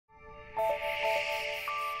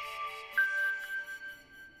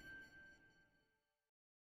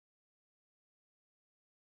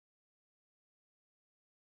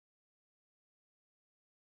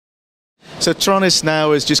So Taranis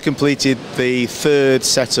now has just completed the third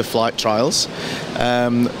set of flight trials.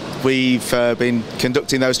 We've been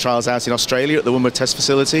conducting those trials out in Australia at the Woodward Test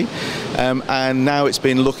Facility, and now it's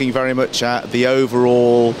been looking very much at the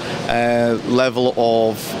overall level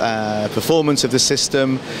of performance of the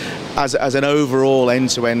system as an overall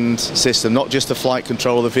end-to-end system, not just the flight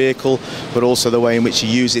control of the vehicle, but also the way in which you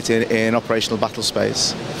use it in operational battle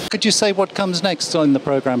space. Could you say what comes next on the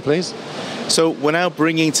programme, please? So we're now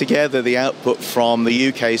bringing together the output from the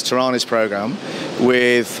UK's Taranis programme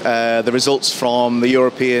with the results from the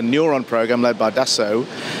European Neuron programme led by Dassault,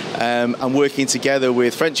 and working together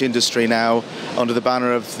with French industry now under the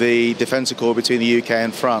banner of the Defence Accord between the UK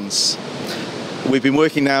and France. We've been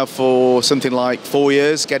working now for something like 4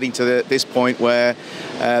 years, getting to this point where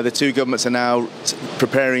the two governments are now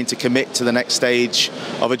preparing to commit to the next stage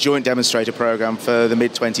of a joint demonstrator programme for the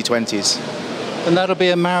mid-2020s. And that'll be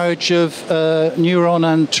a marriage of Neuron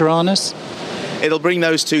and Taranis? It'll bring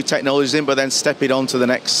those two technologies in, but then step it on to the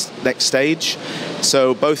next stage.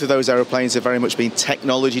 So both of those aeroplanes have very much been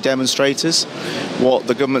technology demonstrators. What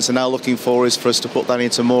the governments are now looking for is for us to put that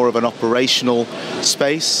into more of an operational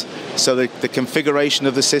space. So the configuration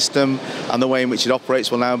of the system and the way in which it operates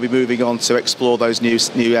will now be moving on to explore those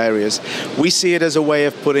new areas. We see it as a way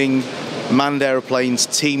of putting manned aeroplanes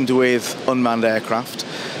teamed with unmanned aircraft.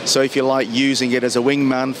 So if you like, using it as a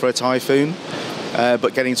wingman for a Typhoon,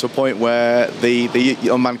 but getting to a point where the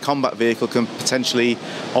unmanned combat vehicle can potentially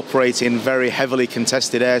operate in very heavily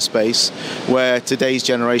contested airspace where today's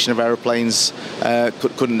generation of aeroplanes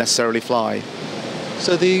couldn't necessarily fly.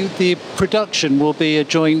 So the production will be a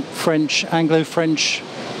joint Anglo-French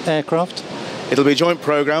aircraft? It'll be a joint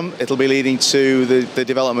programme. It'll be leading to the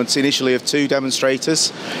development initially of two demonstrators,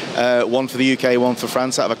 one for the UK, one for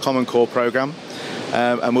France, out of a common core programme.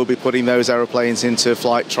 And we'll be putting those aeroplanes into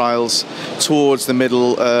flight trials towards the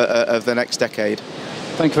middle of the next decade.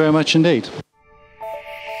 Thank you very much indeed.